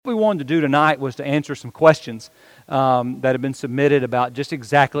we wanted to do tonight was to answer some questions that have been submitted about just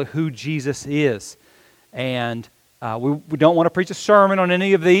exactly who Jesus is. And we don't want to preach a sermon on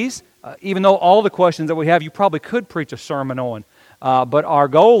any of these, even though all the questions that we have, you probably could preach a sermon on. But our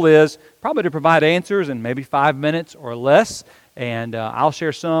goal is probably to provide answers in maybe 5 minutes or less. And I'll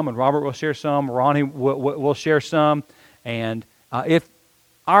share some, and Robert will share some, Ronnie will share some. And if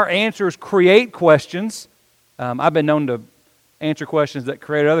our answers create questions, I've been known to answer questions that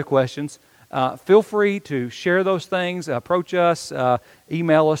create other questions. Feel free to share those things, approach us,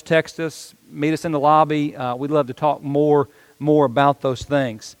 email us, text us, meet us in the lobby. We'd love to talk more about those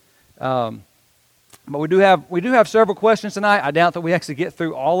things. But we do have several questions tonight. I doubt that we actually get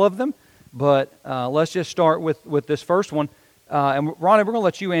through all of them, but let's just start with this first one. And Ronnie, we're going to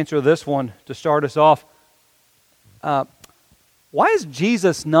let you answer this one to start us off. Why is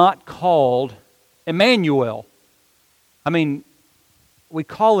Jesus not called Emmanuel? I mean, we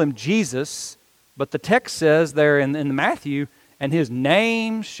call him Jesus, but the text says there in Matthew, and his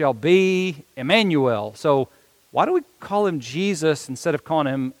name shall be Emmanuel. So why do we call him Jesus instead of calling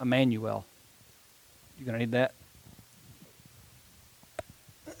him Emmanuel? You going to need that?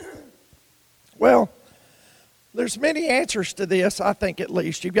 Well, there's many answers to this, I think, at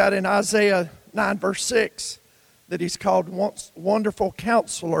least. You've got in Isaiah 9, verse 6, that he's called Wonderful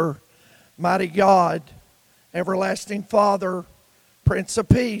Counselor, Mighty God, Everlasting Father, Prince of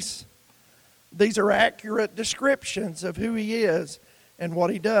Peace. These are accurate descriptions of who he is and what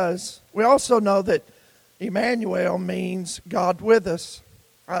he does. We also know that Emmanuel means God with us.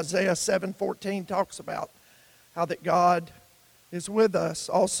 Isaiah 7:14 talks about how that God is with us.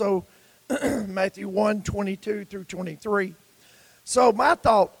 Also, Matthew 1:22 through 23. So my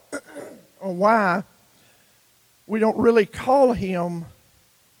thought on why we don't really call him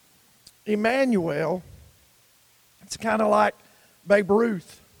Emmanuel, it's kind of like Babe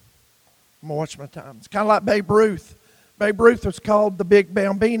Ruth. I'm going to watch my time. It's kind of like Babe Ruth. Babe Ruth was called the Big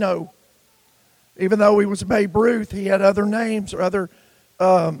Bambino. Even though he was Babe Ruth, he had other names or other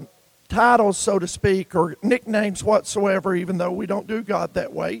titles, so to speak, or nicknames whatsoever, even though we don't do God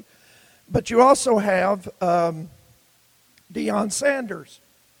that way. But you also have Deion Sanders.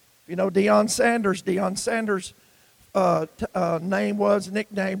 You know Deion Sanders. Deion Sanders'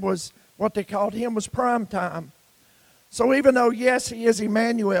 nickname was, what they called him was Prime Time. So even though, yes, he is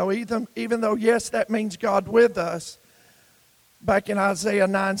Emmanuel, even though, yes, that means God with us, back in Isaiah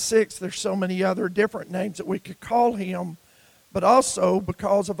 9:6, there's so many other different names that we could call him, but also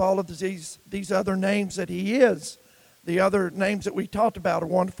because of all of these other names that he is, the other names that we talked about, a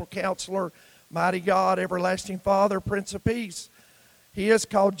Wonderful Counselor, Mighty God, Everlasting Father, Prince of Peace. He is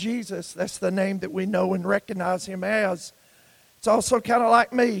called Jesus. That's the name that we know and recognize him as. It's also kind of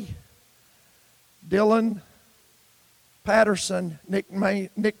like me. Dylan Patterson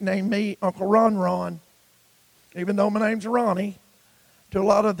nicknamed me Uncle Ron Ron, even though my name's Ronnie. To a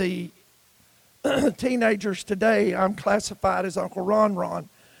lot of the teenagers today, I'm classified as Uncle Ron Ron.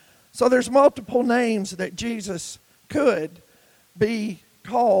 So there's multiple names that Jesus could be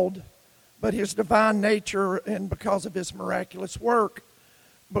called, but his divine nature and because of his miraculous work.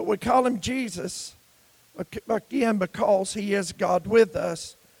 But we call him Jesus, again, because he is God with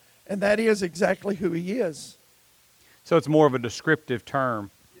us, and that is exactly who he is. So it's more of a descriptive term.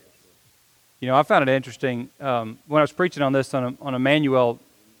 You know, I found it interesting when I was preaching on this on Emmanuel.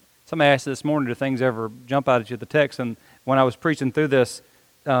 Somebody asked this morning, do things ever jump out at you at the text? And when I was preaching through this,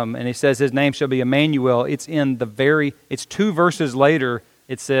 and he says his name shall be Emmanuel, it's 2 verses later,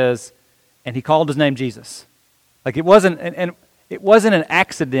 it says, and he called his name Jesus. Like it wasn't, and it wasn't an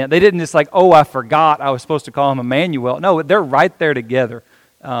accident. They didn't just like, oh, I forgot I was supposed to call him Emmanuel. No, they're right there together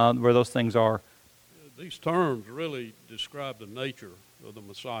where those things are. These terms really describe the nature of the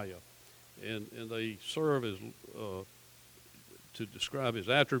Messiah, and they serve as to describe his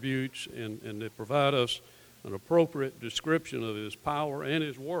attributes, and they provide us an appropriate description of his power and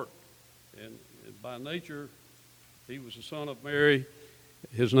his work. And by nature, he was the son of Mary.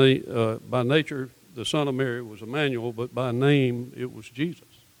 His name, by nature, the son of Mary was Emmanuel, but by name, it was Jesus.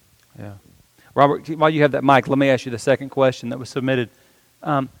 Yeah. Robert, while you have that mic, let me ask you the second question that was submitted.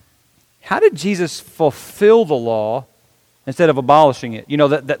 How did Jesus fulfill the law instead of abolishing it? You know,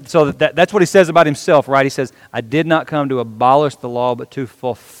 that's what he says about himself, right? He says, I did not come to abolish the law, but to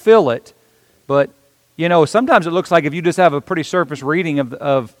fulfill it. But, you know, sometimes it looks like if you just have a pretty surface reading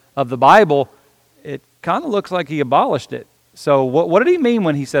of the Bible, it kind of looks like he abolished it. So what did he mean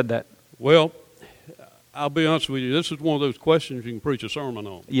when he said that? Well, I'll be honest with you. This is one of those questions you can preach a sermon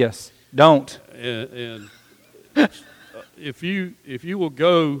on. Yes. Don't. And if you will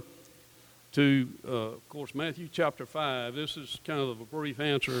go of course, Matthew chapter 5. This is kind of a brief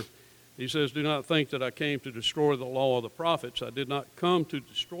answer. He says, "Do not think that I came to destroy the law of the prophets. I did not come to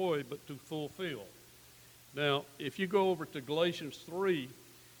destroy, but to fulfill." Now, if you go over to Galatians 3,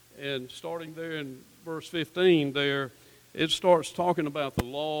 and starting there in verse 15 there, it starts talking about the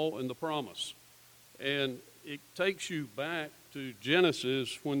law and the promise. And it takes you back to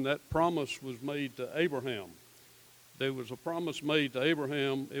Genesis when that promise was made to Abraham. There was a promise made to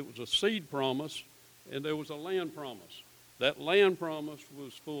Abraham. It was a seed promise, and there was a land promise. That land promise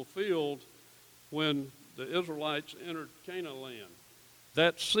was fulfilled when the Israelites entered Canaan land.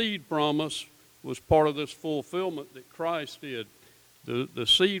 That seed promise was part of this fulfillment that Christ did. The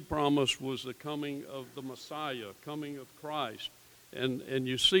seed promise was the coming of the Messiah, coming of Christ. And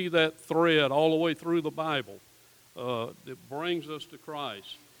you see that thread all the way through the Bible that brings us to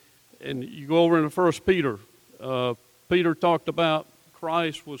Christ. And you go over into 1 Peter. Peter talked about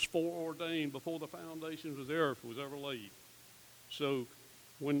Christ was foreordained before the foundations of the earth was ever laid. So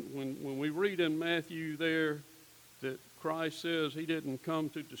when we read in Matthew there that Christ says he didn't come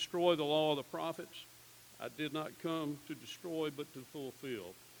to destroy the law of the prophets, I did not come to destroy but to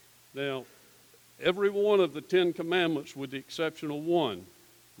fulfill. Now, every one of the 10 commandments, with the exception of one,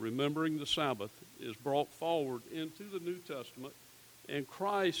 remembering the Sabbath, is brought forward into the New Testament, and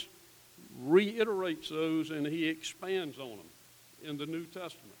Christ reiterates those and he expands on them in the New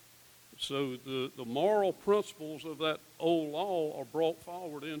Testament. So the moral principles of that old law are brought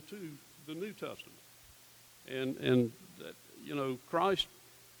forward into the New Testament. And that, you know, Christ,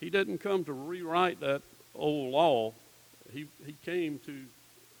 he didn't come to rewrite that old law. He came to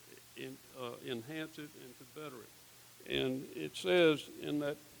enhance it and to better it. And it says in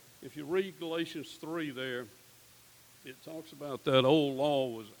that, if you read Galatians 3 there, it talks about that old law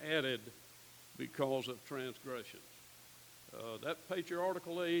was added because of transgressions. That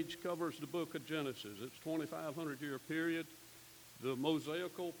patriarchal age covers the book of Genesis. It's a 2,500-year period. The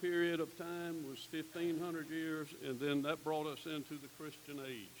Mosaical period of time was 1,500 years, and then that brought us into the Christian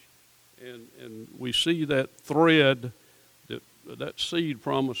age. And we see that thread, that seed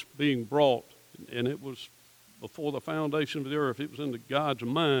promise being brought, and it was before the foundation of the earth. It was in God's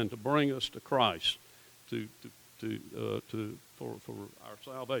mind to bring us to Christ, for our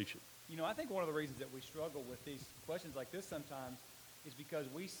salvation. You know, I think one of the reasons that we struggle with these questions like this sometimes is because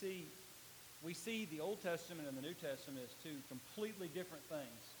we see the Old Testament and the New Testament as two completely different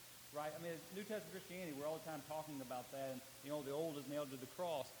things, right? I mean, New Testament Christianity, we're all the time talking about that, and, you know, the old is nailed to the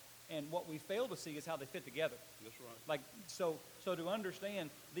cross. And what we fail to see is how they fit together. That's right. Like, so to understand,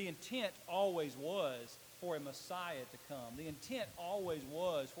 the intent always was for a Messiah to come. The intent always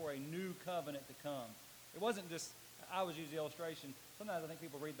was for a new covenant to come. It wasn't just, I always use the illustration, sometimes I think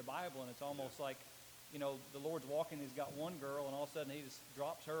people read the Bible and it's almost like, you know, the Lord's walking, he's got one girl, and all of a sudden he just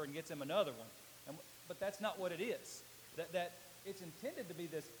drops her and gets him another one. But that's not what it is. That it's intended to be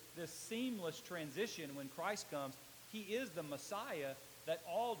this seamless transition when Christ comes. He is the Messiah that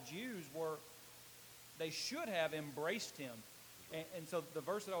all Jews they should have embraced him. And so the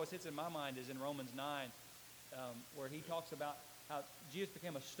verse that always hits in my mind is in Romans 9, where he talks about how Jesus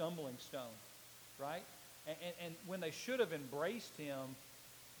became a stumbling stone, right? And when they should have embraced him,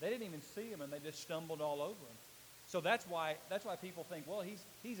 they didn't even see him, and they just stumbled all over him. So that's why people think, well,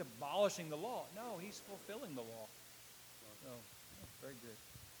 he's abolishing the law. No, he's fulfilling the law. So that's very good.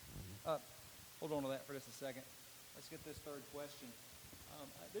 Hold on to that for just a second. Let's get this third question.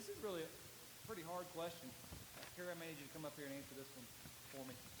 This is really a pretty hard question. Carrie, I may need you to come up here and answer this one for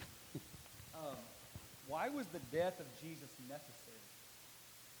me. Why was the death of Jesus necessary?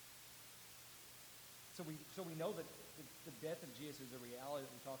 So we know that the death of Jesus is a reality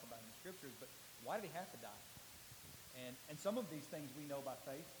that we talk about in the Scriptures, but why did he have to die? And some of these things we know by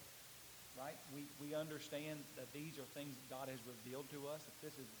faith, right? We understand that these are things that God has revealed to us, that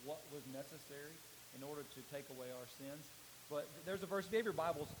this is what was necessary in order to take away our sins. But there's a verse, if you have your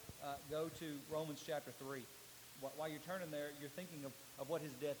Bibles, go to Romans chapter 3. While you're turning there, you're thinking of what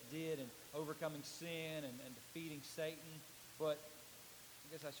his death did and overcoming sin and defeating Satan. But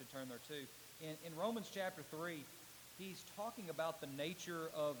I guess I should turn there too. In Romans chapter 3, he's talking about the nature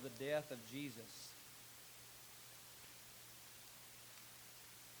of the death of Jesus.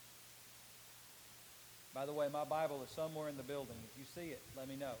 By the way, my Bible is somewhere in the building. If you see it, let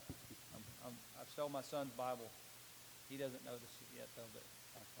me know. I've stole my son's Bible. He doesn't notice it yet, though, but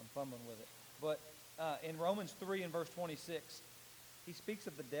I'm fumbling with it. But in Romans 3 and verse 26, he speaks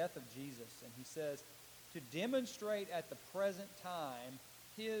of the death of Jesus, and he says, to demonstrate at the present time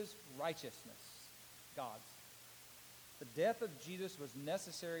his righteousness, God's. The death of Jesus was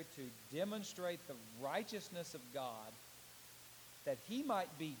necessary to demonstrate the righteousness of God that he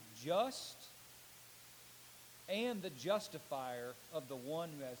might be just and the justifier of the one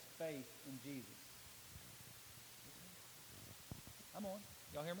who has faith in Jesus. I'm on.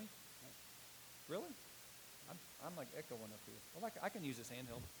 Y'all hear me? Really? I'm like echoing up here. Well, I can use this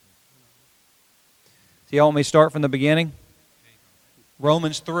handheld. So y'all want me to start from the beginning?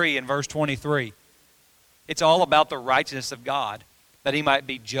 Romans 3 and verse 23. It's all about the righteousness of God, that he might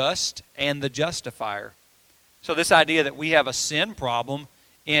be just and the justifier. So this idea that we have a sin problem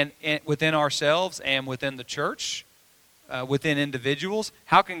within ourselves and within the church, within individuals,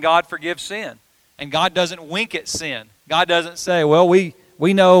 how can God forgive sin? And God doesn't wink at sin. God doesn't say, well, we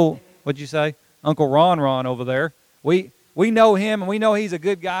know, what'd you say? Uncle Ron over there. We know him and we know he's a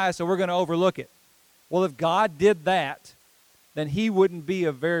good guy, so we're going to overlook it. Well, if God did that, then he wouldn't be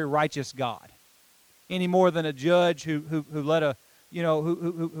a very righteous God, any more than a judge who let a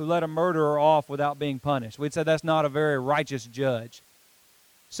who let a murderer off without being punished. We'd say that's not a very righteous judge.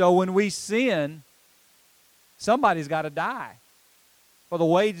 So when we sin, somebody's got to die. For the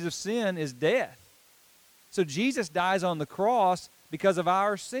wages of sin is death. So Jesus dies on the cross because of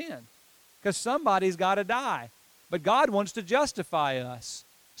our sin, because somebody's got to die. But God wants to justify us.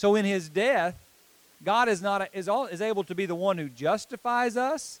 So in his death, God is able to be the one who justifies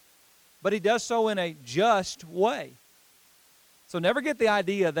us, but he does so in a just way. So never get the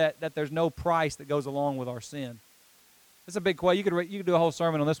idea that there's no price that goes along with our sin. It's a big question. You could do a whole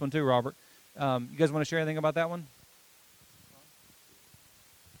sermon on this one too, Robert. You guys want to share anything about that one?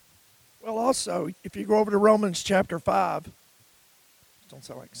 Well, also, if you go over to Romans chapter 5, don't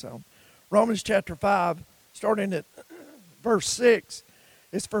sound like sound. Romans chapter 5, starting at verse 6,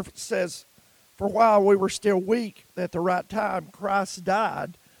 it says, "For while we were still weak, at the right time Christ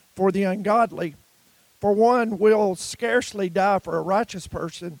died for the ungodly. For one will scarcely die for a righteous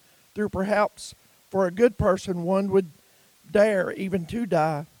person, though perhaps for a good person one would dare even to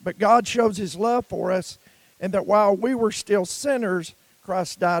die. But God shows his love for us, and that while we were still sinners,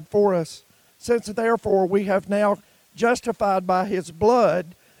 Christ died for us. Since therefore we have now justified by his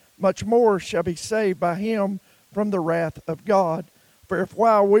blood, much more shall be saved by him from the wrath of God. For if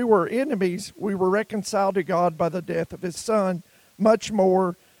while we were enemies, we were reconciled to God by the death of his Son, much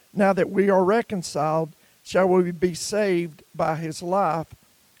more, now that we are reconciled, shall we be saved by his life.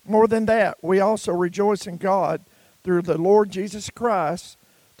 More than that, we also rejoice in God through the Lord Jesus Christ.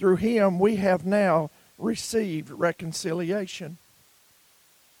 Through him we have now received reconciliation."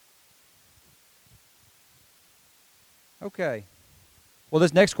 Okay. Well,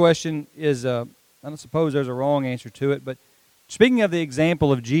 this next question is, I don't suppose there's a wrong answer to it, but speaking of the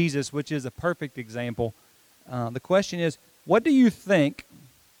example of Jesus, which is a perfect example, the question is, what do you think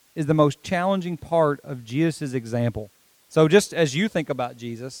is the most challenging part of Jesus' example? So just as you think about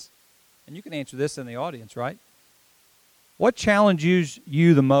Jesus, and you can answer this in the audience, right? What challenges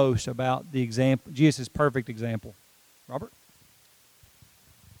you the most about the example, Jesus' perfect example? Robert?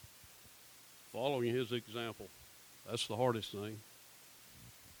 Following his example. That's the hardest thing.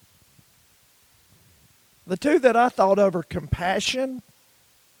 The two that I thought of are compassion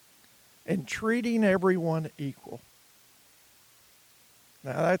and treating everyone equal.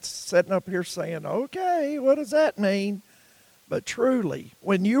 Now that's sitting up here saying, okay, what does that mean? But truly,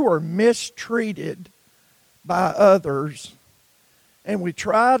 when you are mistreated by others and we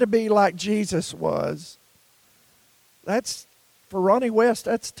try to be like Jesus was, that's, for Ronnie West,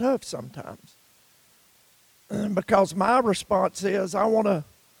 that's tough sometimes. Because my response is, I want to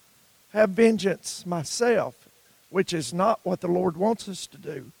have vengeance myself, which is not what the Lord wants us to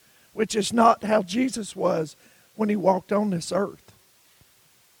do, which is not how Jesus was when he walked on this earth.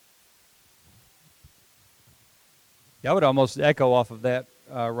 Yeah, I would almost echo off of that,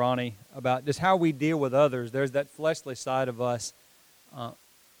 Ronnie, about just how we deal with others. There's that fleshly side of us.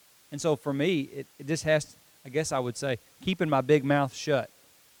 And so for me, it just has, I guess I would say, keeping my big mouth shut.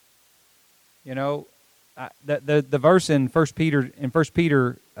 You know, the verse in 1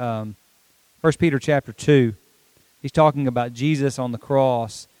 Peter chapter 2, he's talking about Jesus on the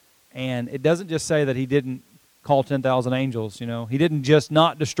cross, and it doesn't just say that he didn't call 10,000 angels, you know. He didn't just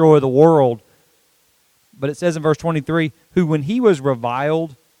not destroy the world, but it says in verse 23, who when he was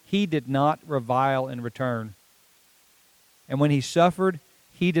reviled, he did not revile in return. And when he suffered,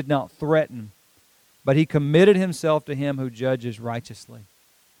 he did not threaten, but he committed himself to him who judges righteously.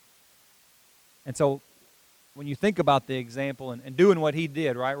 And so when you think about the example and doing what he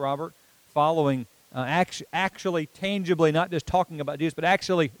did, right, Robert? Following, actually, tangibly, not just talking about Jesus, but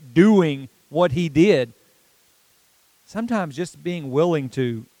actually doing what he did. Sometimes just being willing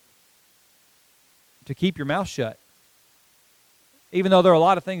to keep your mouth shut. Even though there are a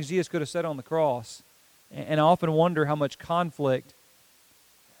lot of things Jesus could have said on the cross, And I often wonder how much conflict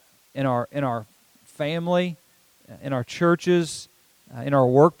in our family, in our churches, in our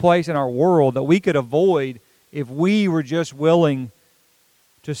workplace, in our world that we could avoid if we were just willing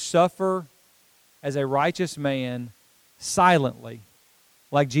to suffer as a righteous man silently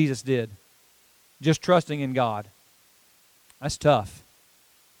like Jesus did, just trusting in God. That's tough.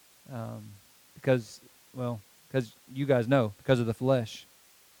 Because you guys know, because of the flesh.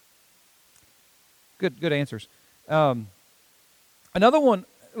 Good answers. Another one,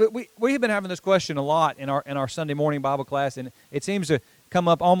 we have been having this question a lot in our Sunday morning Bible class, and it seems to come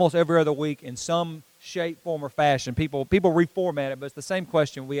up almost every other week in some shape, form, or fashion. People reformat it, but it's the same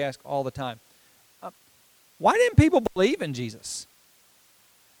question we ask all the time. Why didn't people believe in Jesus?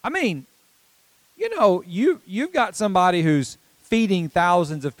 I mean, you've got somebody who's feeding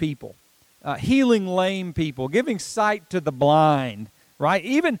thousands of people, healing lame people, giving sight to the blind, right?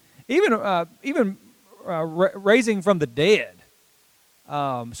 Even raising from the dead.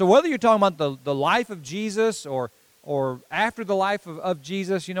 So whether you're talking about the life of Jesus or after the life of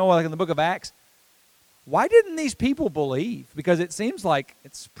Jesus, like in the book of Acts, why didn't these people believe? Because it seems like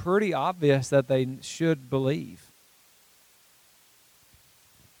it's pretty obvious that they should believe.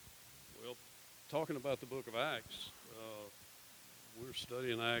 Well, talking about the book of Acts, we're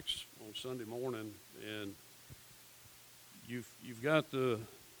studying Acts on Sunday morning, and you've got the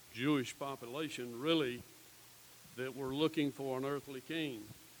Jewish population really that were looking for an earthly king,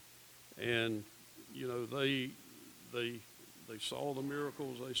 and they saw the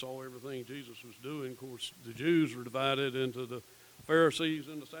miracles, they saw everything Jesus was doing. Of course, the Jews were divided into the Pharisees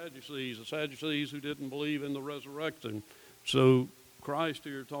and the Sadducees who didn't believe in the resurrection. So Christ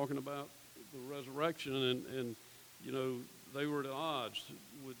here talking about the resurrection, and they were at odds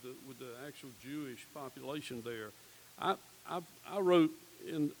with the actual Jewish population there. I wrote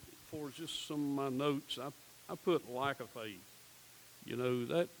in for just some of my notes, I put lack of faith.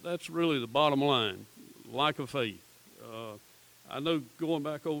 That's really the bottom line, lack of faith. I know going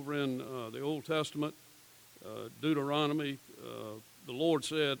back over in the Old Testament, Deuteronomy, the Lord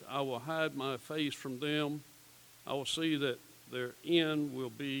said, I will hide my face from them. I will see that their end will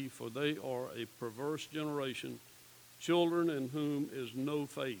be, for they are a perverse generation, children in whom is no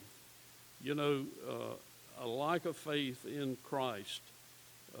faith. A lack of faith in Christ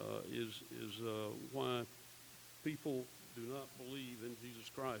is why people do not believe in Jesus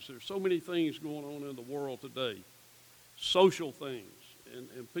Christ. There's so many things going on in the world today, social things,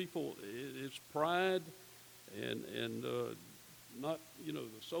 and people, it's pride, and not, the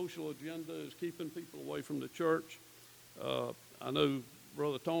social agenda is keeping people away from the church. I know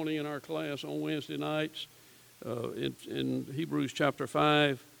Brother Tony in our class on Wednesday nights, in Hebrews chapter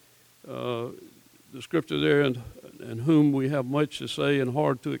 5, the scripture there, and whom we have much to say and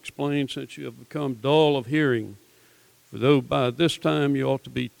hard to explain, since you have become dull of hearing. For though by this time you ought to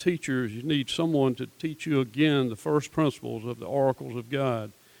be teachers, you need someone to teach you again the first principles of the oracles of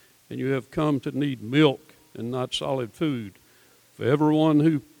God. And you have come to need milk and not solid food. For everyone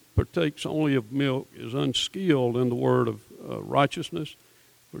who partakes only of milk is unskilled in the word of righteousness,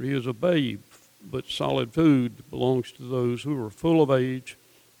 for he is a babe. But solid food belongs to those who are full age,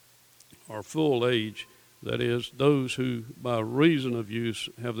 that is, those who by reason of use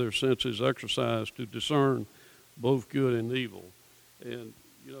have their senses exercised to discern both good and evil. And,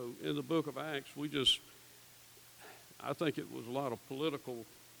 in the book of Acts, I think it was a lot of political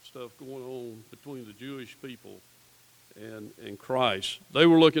stuff going on between the Jewish people and Christ. They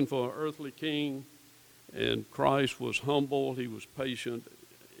were looking for an earthly king, and Christ was humble, he was patient,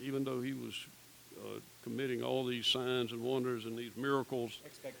 even though he was committing all these signs and wonders and these miracles,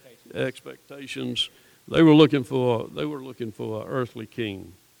 expectations. They were looking for an earthly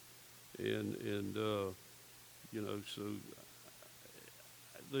king, and so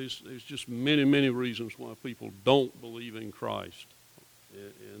there's just many reasons why people don't believe in Christ,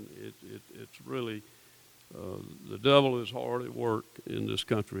 and it's really the devil is hard at work in this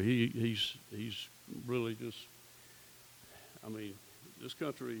country. He's really just, this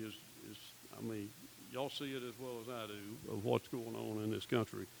country is y'all see it as well as I do of what's going on in this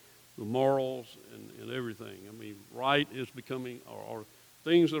country, the morals and everything. Right is becoming, or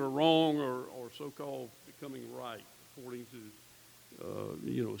things that are wrong or so-called becoming right according to,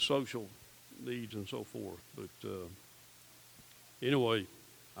 social needs and so forth. But anyway,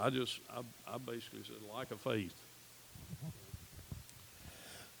 I basically said lack of faith.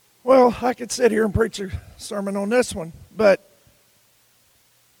 Well, I could sit here and preach a sermon on this one, but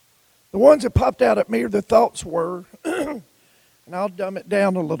the ones that popped out at me, the thoughts were, and I'll dumb it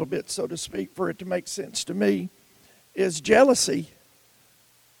down a little bit, so to speak, for it to make sense to me, is jealousy.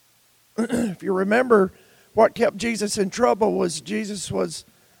 If you remember, what kept Jesus in trouble was Jesus was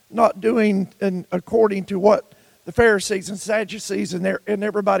not doing according to what the Pharisees and Sadducees and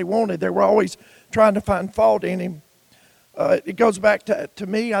everybody wanted. They were always trying to find fault in him. It goes back to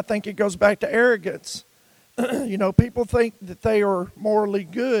me, I think it goes back to arrogance. People think that they are morally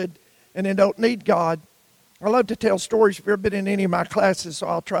good and they don't need God. I love to tell stories. If you've ever been in any of my classes, so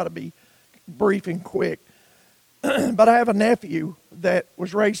I'll try to be brief and quick. But I have a nephew that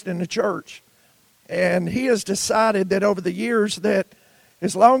was raised in the church, and he has decided that over the years that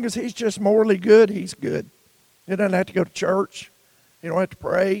as long as he's just morally good, he's good. He doesn't have to go to church. He don't have to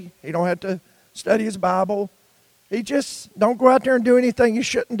pray. He don't have to study his Bible. He just don't go out there and do anything you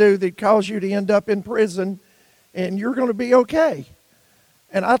shouldn't do that cause you to end up in prison, and you're going to be okay.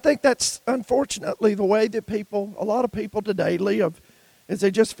 And I think that's unfortunately the way that a lot of people today live, is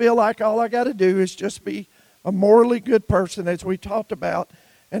they just feel like all I got to do is just be a morally good person, as we talked about,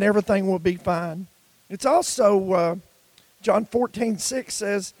 and everything will be fine. It's also, John 14:6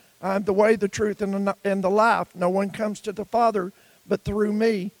 says, I am the way, the truth, and the life. No one comes to the Father but through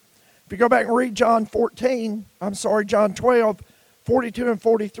me. If you go back and read John 12, 42 and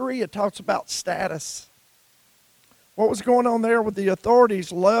 43, it talks about status. What was going on there with the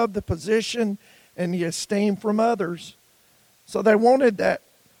authorities? Love, the position, and the esteem from others. So they wanted that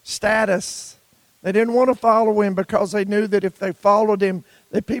status. They didn't want to follow him because they knew that if they followed him,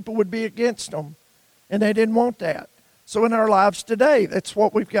 that people would be against them. And they didn't want that. So in our lives today, that's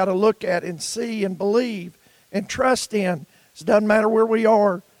what we've got to look at and see and believe and trust in. It doesn't matter where we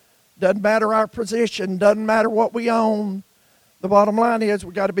are. Doesn't matter our position. Doesn't matter what we own. The bottom line is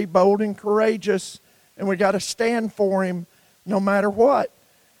we've got to be bold and courageous, and we got to stand for him no matter what.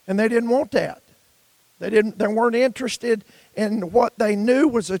 And they didn't want that. They weren't interested in what they knew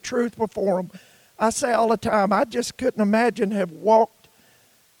was the truth before them. I say all the time, I just couldn't imagine have walked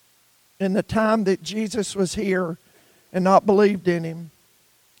in the time that Jesus was here and not believed in him.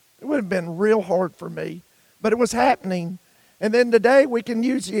 It would have been real hard for me, but it was happening. And then today we can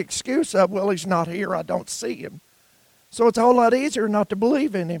use the excuse of, well, he's not here, I don't see him. So it's a whole lot easier not to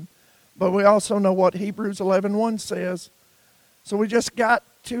believe in him. But we also know what Hebrews 11:1 says. So we just got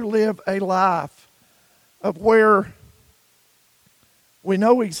to live a life of where we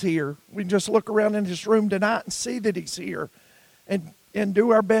know he's here. We just look around in this room tonight and see that he's here, and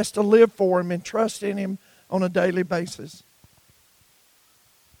do our best to live for him and trust in him on a daily basis.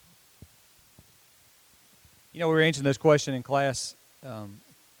 We were answering this question in class a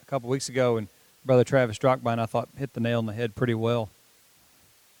couple weeks ago, and Brother Travis Strockby, I thought, hit the nail on the head pretty well.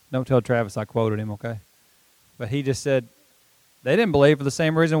 Don't tell Travis I quoted him, okay? But he just said, they didn't believe for the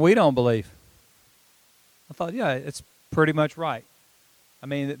same reason we don't believe. I thought, yeah, it's pretty much right. I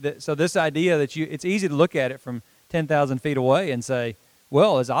mean, so this idea that it's easy to look at it from 10,000 feet away and say,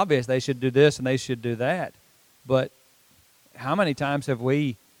 well, it's obvious they should do this and they should do that. But how many times have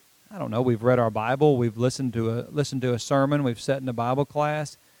we, I don't know, we've read our Bible, we've listened to a sermon, we've sat in a Bible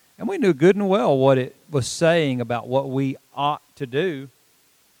class, and we knew good and well what it was saying about what we ought to do,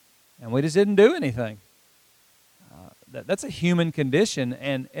 and we just didn't do anything. That's a human condition,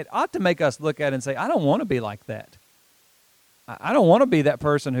 and it ought to make us look at it and say, I don't want to be like that. I don't want to be that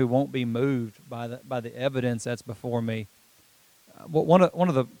person who won't be moved by the evidence that's before me. One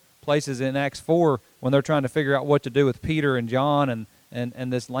of the places in Acts 4, when they're trying to figure out what to do with Peter and John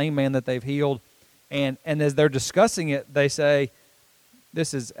and this lame man that they've healed, and as they're discussing it, they say,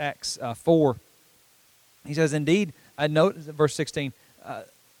 this is Acts 4. He says, indeed, I note, verse 16,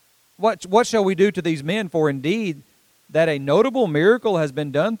 what shall we do to these men? For indeed, that a notable miracle has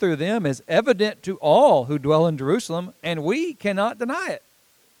been done through them is evident to all who dwell in Jerusalem, and we cannot deny it.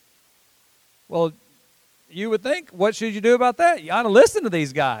 Well, you would think, what should you do about that? You ought to listen to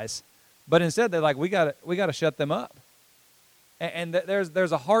these guys. But instead, they're like, we got to shut them up. And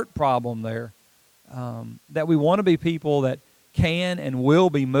there's a heart problem there, that we want to be people that can and will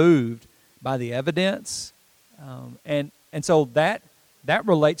be moved by the evidence. And so that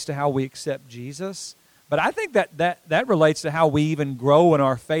relates to how we accept Jesus. But I think that relates to how we even grow in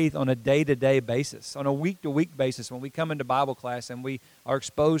our faith on a day-to-day basis, on a week-to-week basis. When we come into Bible class and we are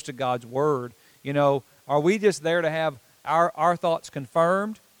exposed to God's Word, are we just there to have our thoughts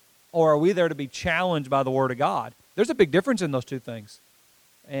confirmed, or are we there to be challenged by the Word of God? There's a big difference in those two things.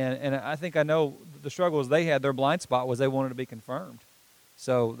 And I think I know the struggles they had, their blind spot was they wanted to be confirmed.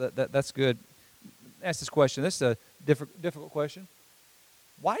 So that's good. Ask this question. This is a difficult question.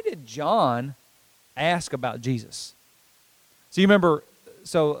 Why did John ask about Jesus? So you remember,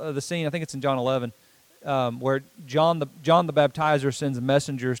 the scene, I think it's in John 11, where John the Baptizer sends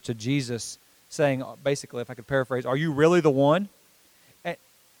messengers to Jesus saying, basically, if I could paraphrase, are you really the one?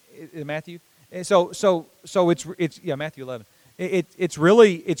 In Matthew? And so it's yeah, Matthew 11. It's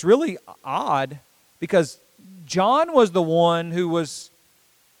really odd because John was the one who was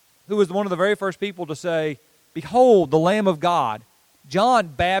one of the very first people to say, "Behold, the Lamb of God." John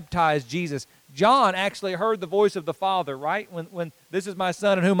baptized Jesus. John actually heard the voice of the Father, right? When "This is my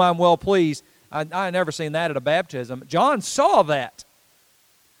Son in whom I'm well pleased." I had never seen that at a baptism. John saw that.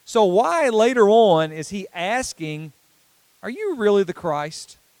 So why later on is he asking, "Are you really the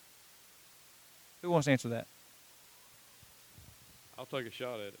Christ?" Who wants to answer that? I'll take a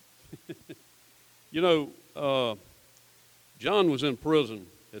shot at it. You know, John was in prison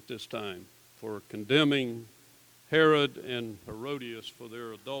at this time for condemning Herod and Herodias for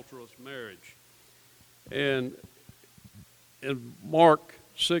their adulterous marriage. And in Mark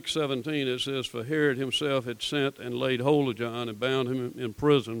 6:17 it says, "For Herod himself had sent and laid hold of John and bound him in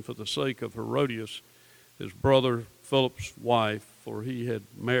prison for the sake of Herodias, his brother Philip's wife, for he had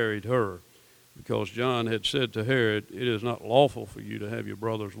married her. Because John had said to Herod, 'It is not lawful for you to have your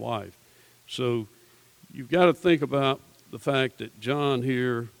brother's wife.'" So you've got to think about the fact that John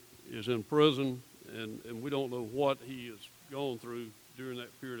here is in prison, and we don't know what he has gone through during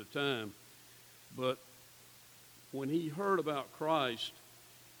that period of time. But when he heard about Christ,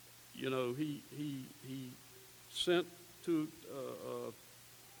 you know, he sent to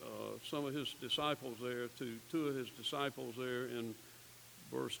some of his disciples there, to two of his disciples there in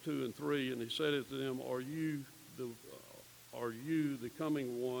verse 2 and 3, and he said it to them, are you the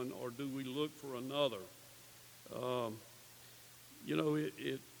coming one, or do we look for another? You know,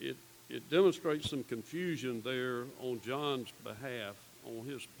 it demonstrates some confusion there on John's behalf, on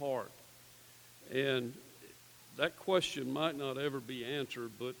his part. And that question might not ever be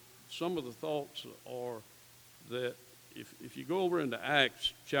answered, but some of the thoughts are that if you go over into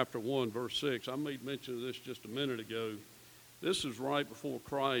Acts chapter 1, verse 6, I made mention of this just a minute ago. This is right before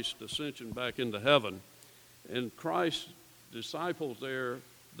Christ's ascension back into heaven. And Christ's disciples there,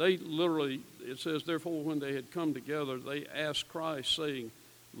 they literally, it says, therefore when they had come together, they asked Christ, saying,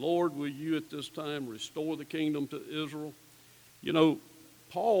 Lord, will you at this time restore the kingdom to Israel? You know,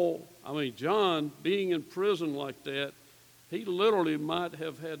 John, being in prison like that, he literally might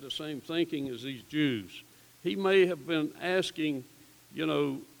have had the same thinking as these Jews. He may have been asking, you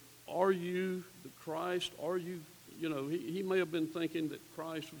know, are you the Christ? Are you, you know, he may have been thinking that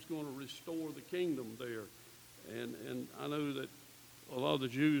Christ was going to restore the kingdom there. And I know that a lot of the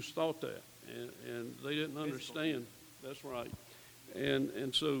Jews thought that, and they didn't understand. That's right.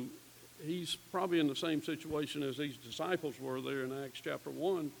 And so he's probably in the same situation as these disciples were there in Acts chapter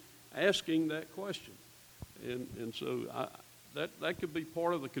 1, asking that question. And so that could be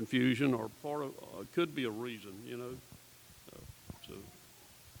part of the confusion, or could be a reason, you know. So.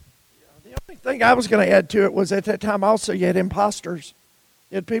 The only thing I was going to add to it was at that time also you had imposters.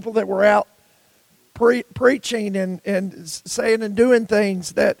 You had people that were out preaching and saying and doing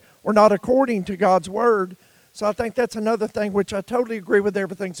things that were not according to God's word. So I think that's another thing, which I totally agree with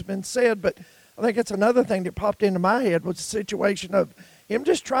everything that's been said, but I think it's another thing that popped into my head was the situation of him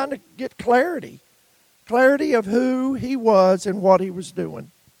just trying to get clarity of who he was and what he was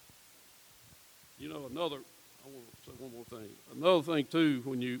doing. You know, I want to say one more thing. Another thing too,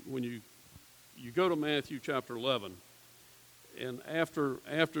 when you go to Matthew chapter 11, and after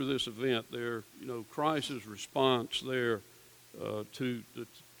this event there, you know, Christ's response there to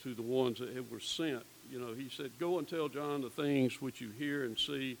the ones that were sent, you know, he said, go and tell John the things which you hear and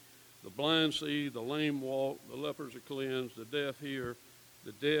see. The blind see, the lame walk, the lepers are cleansed, the deaf hear,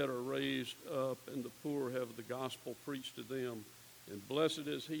 the dead are raised up, and the poor have the gospel preached to them. And blessed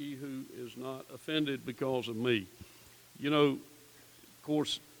is he who is not offended because of me. You know, of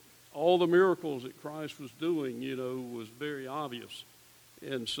course, all the miracles that Christ was doing, you know, was very obvious.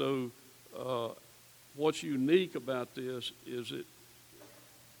 And so what's unique about this is that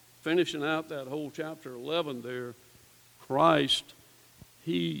finishing out that whole chapter 11 there, Christ,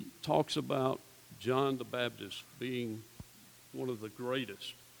 he talks about John the Baptist being one of the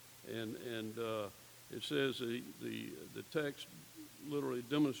greatest. And it says the text literally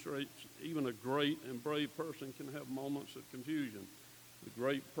demonstrates even a great and brave person can have moments of confusion. The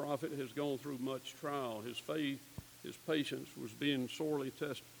great prophet has gone through much trial. His faith, his patience was being sorely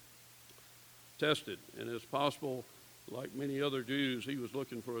tested. And it's possible, like many other Jews, he was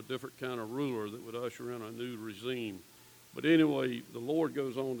looking for a different kind of ruler that would usher in a new regime. But anyway, the Lord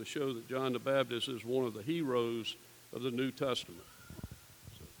goes on to show that John the Baptist is one of the heroes of the New Testament.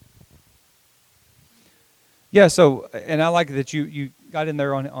 Yeah, so, and I like that you got in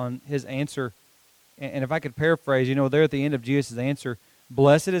there on his answer. And if I could paraphrase, you know, there at the end of Jesus' answer,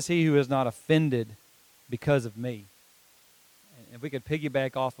 blessed is he who is not offended because of me. if we could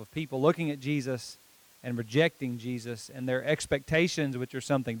piggyback off of people looking at Jesus and rejecting Jesus and their expectations, which are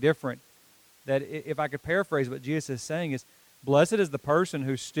something different, that if I could paraphrase what Jesus is saying is, blessed is the person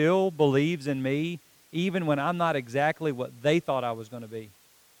who still believes in me even when I'm not exactly what they thought I was going to be.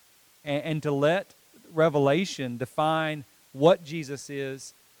 And to let Revelation define what Jesus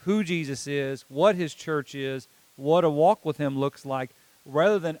is, who Jesus is, what his church is, what a walk with him looks like,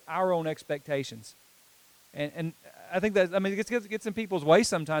 rather than our own expectations. And I think that, it gets in people's way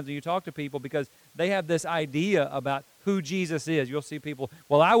sometimes when you talk to people because they have this idea about who Jesus is. You'll see people,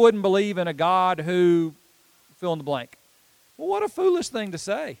 well, I wouldn't believe in a God who, fill in the blank. Well, what a foolish thing to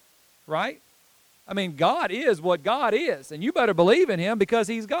say, right? I mean, God is what God is, and you better believe in him because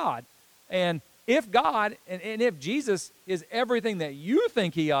he's God. And if God, and if Jesus is everything that you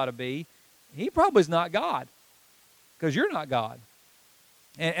think he ought to be, he probably is not God because you're not God.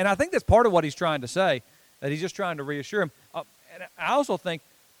 And I think that's part of what he's trying to say, that he's just trying to reassure him. And I also think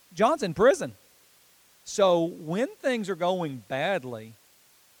John's in prison. So when things are going badly,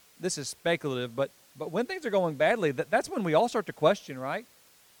 this is speculative, but when things are going badly, that's when we all start to question, right?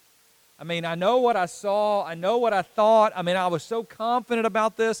 I mean, I know what I saw. I know what I thought. I mean, I was so confident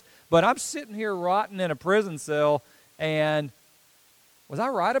about this, but I'm sitting here rotting in a prison cell, and was I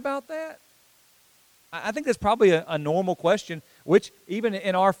right about that? I think that's probably a normal question, which even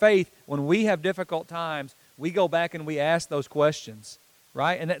in our faith, when we have difficult times, we go back and we ask those questions,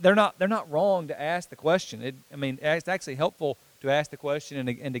 right? And they're not wrong to ask the question. It's actually helpful to ask the question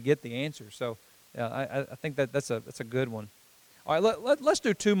and to get the answer. So I think that's a good one. All right, let's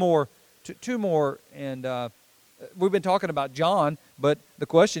do two more, and we've been talking about John, but the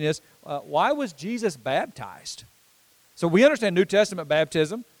question is, why was Jesus baptized? So we understand New Testament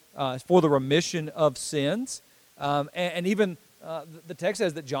baptism for the remission of sins, and even the text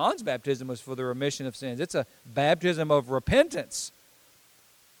says that John's baptism was for the remission of sins. It's a baptism of repentance.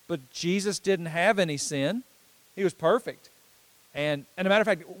 But Jesus didn't have any sin. He was perfect. And as a matter of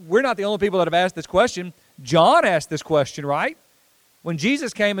fact, we're not the only people that have asked this question. John asked this question, right? When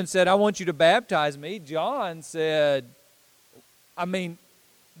Jesus came and said, I want you to baptize me, John said, why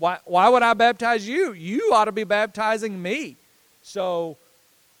would I baptize you? You ought to be baptizing me. So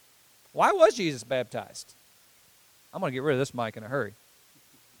why was Jesus baptized? I'm going to get rid of this mic in a hurry.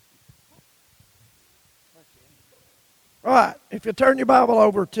 All right, if you turn your Bible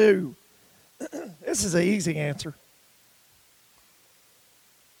over to, this is an easy answer.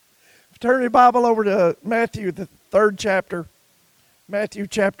 If you turn your Bible over to Matthew, the 3rd chapter, Matthew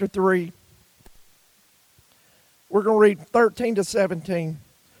chapter 3, we're going to read 13 to 17.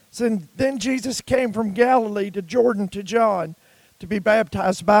 So then Jesus came from Galilee to Jordan to John to be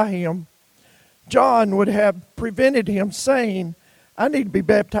baptized by him. John would have prevented him, saying, I need to be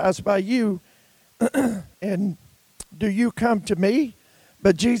baptized by you, and do you come to me?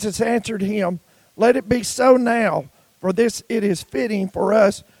 But Jesus answered him, let it be so now, for this it is fitting for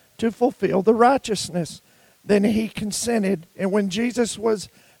us to fulfill the righteousness. Then he consented, and when Jesus was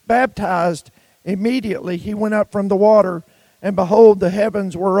baptized, immediately he went up from the water, and behold, the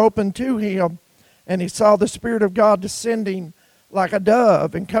heavens were opened to him, and he saw the Spirit of God descending like a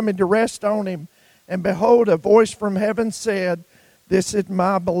dove and coming to rest on him. And behold, a voice from heaven said, this is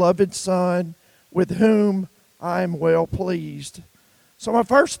my beloved Son, with whom I am well pleased. So my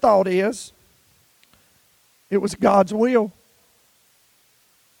first thought is, it was God's will.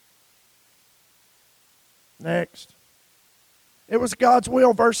 Next. It was God's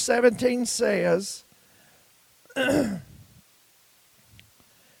will. Verse 17 says, and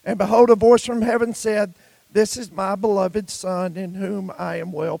behold, a voice from heaven said, this is my beloved Son, in whom I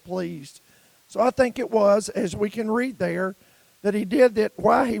am well pleased. So I think it was, as we can read there, that he did that.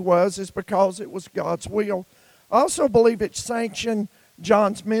 Why he was is because it was God's will. I also believe it sanctioned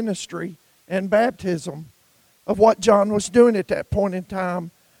John's ministry and baptism of what John was doing at that point in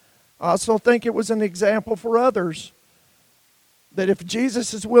time. I also think it was an example for others that if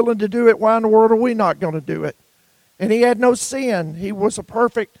Jesus is willing to do it, why in the world are we not going to do it? And he had no sin. He was a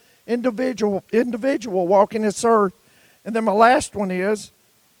perfect individual walking this earth. And then my last one is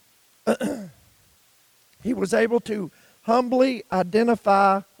he was able to humbly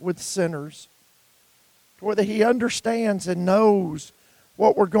identify with sinners, whether he understands and knows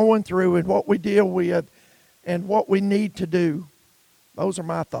what we're going through and what we deal with and what we need to do. Those are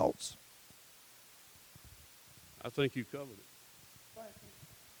my thoughts. I think you covered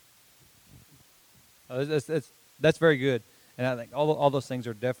it. That's very good. And I think all those things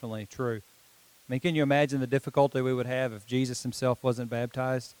are definitely true. I mean, can you imagine the difficulty we would have if Jesus himself wasn't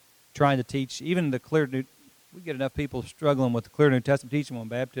baptized? Trying to teach, even the clear New, we get enough people struggling with the clear New Testament teaching on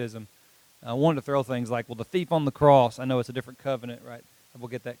baptism. I wanted to throw things like, well, the thief on the cross, I know it's a different covenant, right? We'll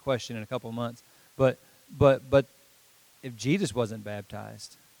get that question in a couple of months. But if Jesus wasn't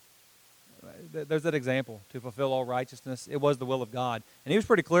baptized, there's that example, to fulfill all righteousness, it was the will of God. And he was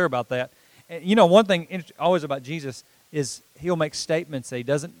pretty clear about that. And you know, one thing always about Jesus is he'll make statements that he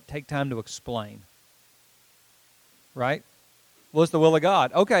doesn't take time to explain. Right? Well, it's the will of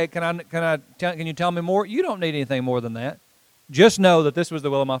God. Okay, can you tell me more? You don't need anything more than that. Just know that this was the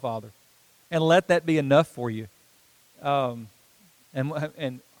will of my Father. And let that be enough for you. And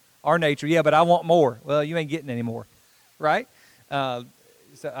our nature, yeah, but I want more. Well, you ain't getting any more. Right? So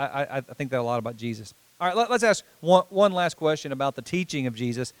I think that a lot about Jesus. All right, let's ask one last question about the teaching of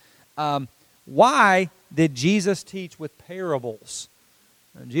Jesus. Why did Jesus teach with parables?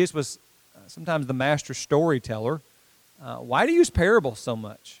 Jesus was sometimes the master storyteller. Why do you use parables so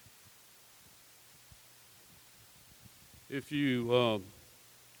much? If you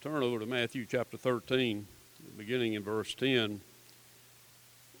turn over to Matthew chapter 13, beginning in verse 10,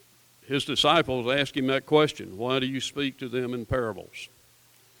 his disciples asked him that question, why do you speak to them in parables?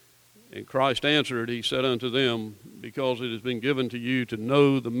 And Christ answered, he said unto them, because it has been given to you to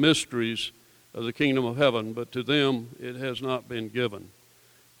know the mysteries of the kingdom of heaven, but to them it has not been given.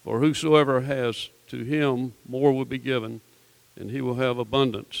 For whosoever has, to him more will be given, and he will have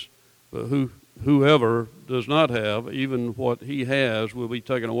abundance. But whoever does not have, even what he has will be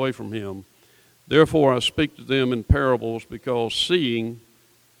taken away from him. Therefore I speak to them in parables, because seeing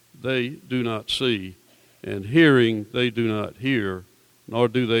they do not see, and hearing they do not hear, nor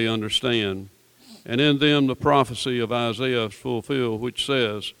do they understand. And in them the prophecy of Isaiah is fulfilled, which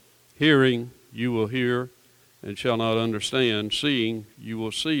says, hearing you will hear, and shall not understand, seeing you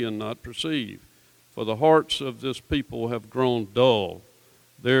will see and not perceive. For the hearts of this people have grown dull.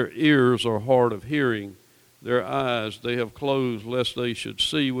 Their ears are hard of hearing. Their eyes they have closed, lest they should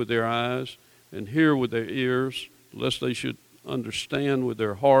see with their eyes, and hear with their ears, lest they should understand with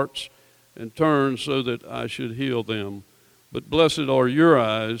their hearts, and turn so that I should heal them. But blessed are your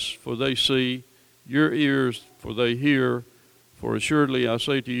eyes, for they see, your ears, for they hear. For assuredly I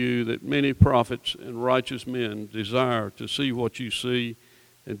say to you that many prophets and righteous men desire to see what you see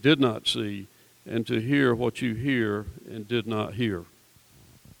and did not see, and to hear what you hear and did not hear.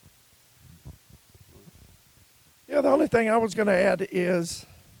 Yeah, the only thing I was going to add is,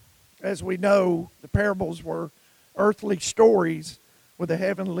 as we know, the parables were earthly stories with a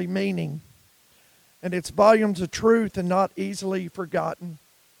heavenly meaning. And it's volumes of truth and not easily forgotten.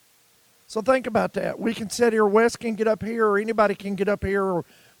 So think about that. We can sit here, Wes can get up here, or anybody can get up here, or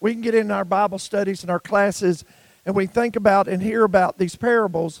we can get in our Bible studies and our classes, and we think about and hear about these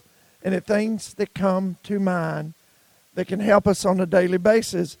parables, and the things that come to mind that can help us on a daily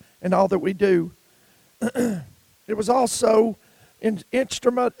basis in all that we do. It was also an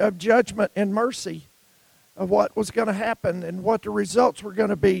instrument of judgment and mercy of what was going to happen and what the results were going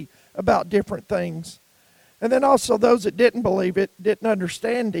to be about different things. And then also those that didn't believe it, didn't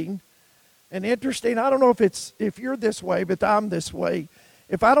understanding. And interesting, I don't know if you're this way, but I'm this way.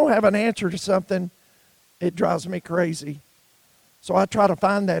 If I don't have an answer to something, it drives me crazy. So I try to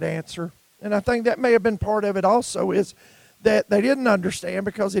find that answer. And I think that may have been part of it also, is that they didn't understand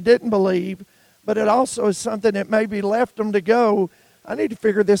because they didn't believe, but it also is something that maybe left them to go, I need to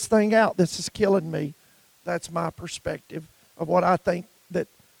figure this thing out. This is killing me. That's my perspective of what I think that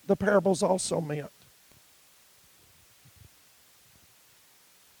the parables also meant.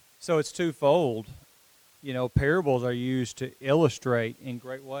 So it's twofold. You know, parables are used to illustrate in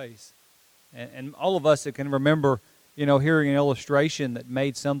great ways. And all of us that can remember, you know, hearing an illustration that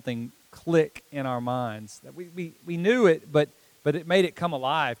made something click in our minds. That we knew it, but it made it come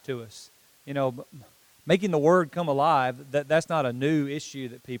alive to us. You know, making the word come alive, that's not a new issue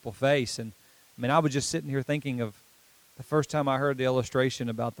that people face. And I mean, I was just sitting here thinking of the first time I heard the illustration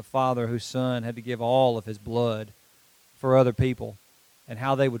about the father whose son had to give all of his blood for other people, and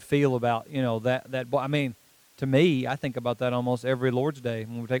how they would feel about, you know, that. I mean, to me, I think about that almost every Lord's Day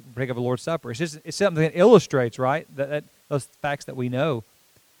when we take up the Lord's Supper. It's something that illustrates, right, that those facts that we know.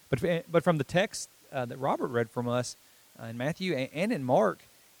 But from the text that Robert read from us in Matthew and in Mark,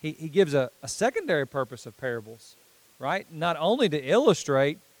 he gives a secondary purpose of parables, right? Not only to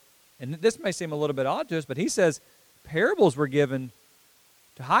illustrate, and this may seem a little bit odd to us, but he says parables were given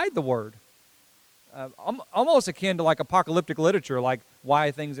to hide the word. Almost akin to like apocalyptic literature, like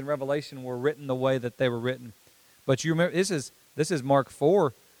why things in Revelation were written the way that they were written. But you remember, this is Mark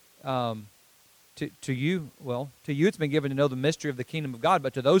 4. To you it's been given to know the mystery of the kingdom of God,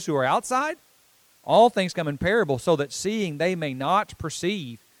 but to those who are outside, all things come in parables, so that seeing they may not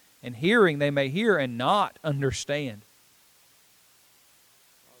perceive, and hearing they may hear and not understand.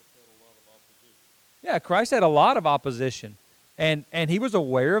 Yeah, Christ had a lot of opposition, and he was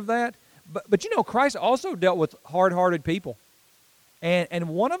aware of that. But you know, Christ also dealt with hard-hearted people, and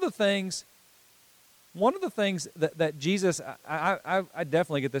one of the things that Jesus, I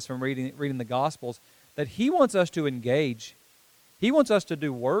definitely get this from reading the Gospels, that he wants us to engage. He wants us to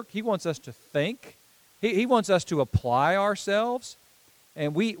do work. He wants us to think. He wants us to apply ourselves.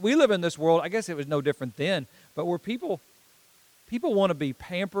 And we live in this world, I guess it was no different then, but where people want to be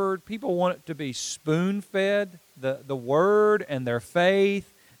pampered, people want it to be spoon-fed, the Word and their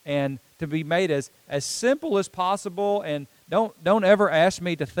faith, and to be made as simple as possible, and don't ever ask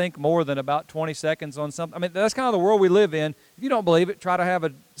me to think more than about 20 seconds on something. I mean, that's kind of the world we live in. If you don't believe it, try to have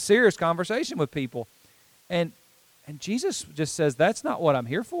a serious conversation with people. And Jesus just says, that's not what I'm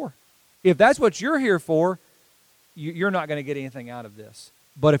here for. If that's what you're here for, you're not going to get anything out of this.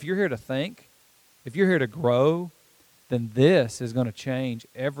 But if you're here to think, if you're here to grow, then this is going to change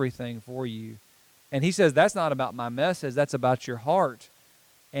everything for you. And he says, that's not about my message, that's about your heart.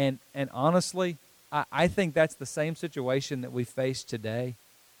 And honestly, I think that's the same situation that we face today,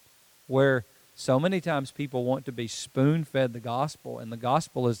 where so many times people want to be spoon-fed the gospel, and the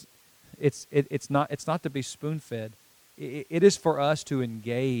gospel is, it's not to be spoon-fed. It is for us to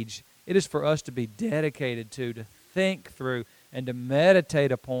engage. It is for us to be dedicated to think through, and to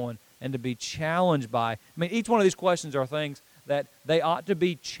meditate upon, and to be challenged by. I mean, each one of these questions are things that they ought to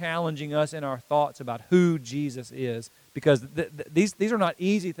be challenging us in our thoughts about who Jesus is, because these are not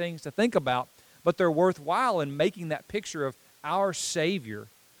easy things to think about, but they're worthwhile in making that picture of our Savior.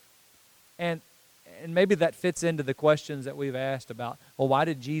 And maybe that fits into the questions that we've asked about, well, why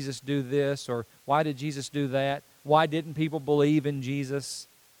did Jesus do this, or why did Jesus do that? Why didn't people believe in Jesus?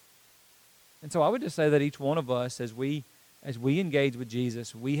 And so I would just say that each one of us, as we engage with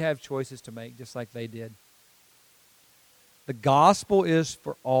Jesus, we have choices to make just like they did. The gospel is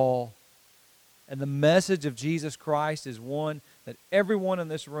for all. And the message of Jesus Christ is one that everyone in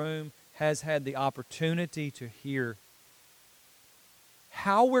this room has had the opportunity to hear.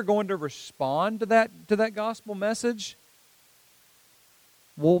 How we're going to respond to that gospel message,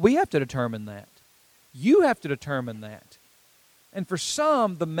 well, we have to determine that. You have to determine that. And for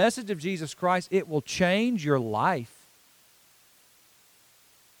some, the message of Jesus Christ, it will change your life.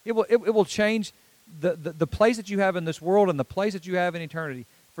 It will change the place that you have in this world and the place that you have in eternity.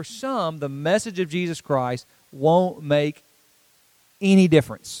 For some, the message of Jesus Christ won't make any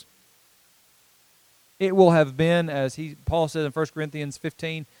difference. It will have been, as Paul says in 1 Corinthians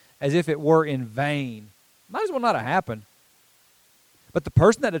 15, as if it were in vain. Might as well not have happened. But the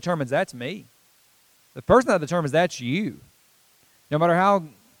person that determines that's me. The person that determines that's you. No matter how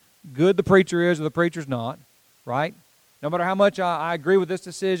good the preacher is or the preacher's not, right? No matter how much I agree with this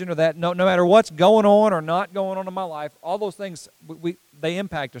decision or that, no matter what's going on or not going on in my life, all those things, they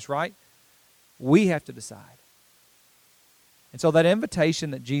impact us, right? We have to decide. And so that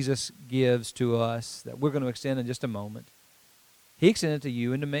invitation that Jesus gives to us, that we're going to extend in just a moment, he extended to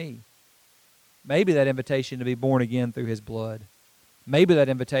you and to me. Maybe that invitation to be born again through his blood. Maybe that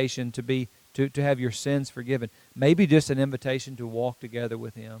invitation to have your sins forgiven. Maybe just an invitation to walk together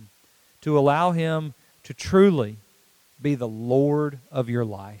with him, to allow him to truly be the Lord of your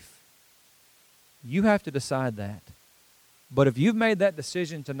life. You have to decide that. But if you've made that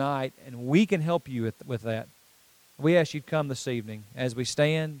decision tonight, and we can help you with that, we ask you to come this evening as we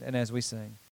stand and as we sing.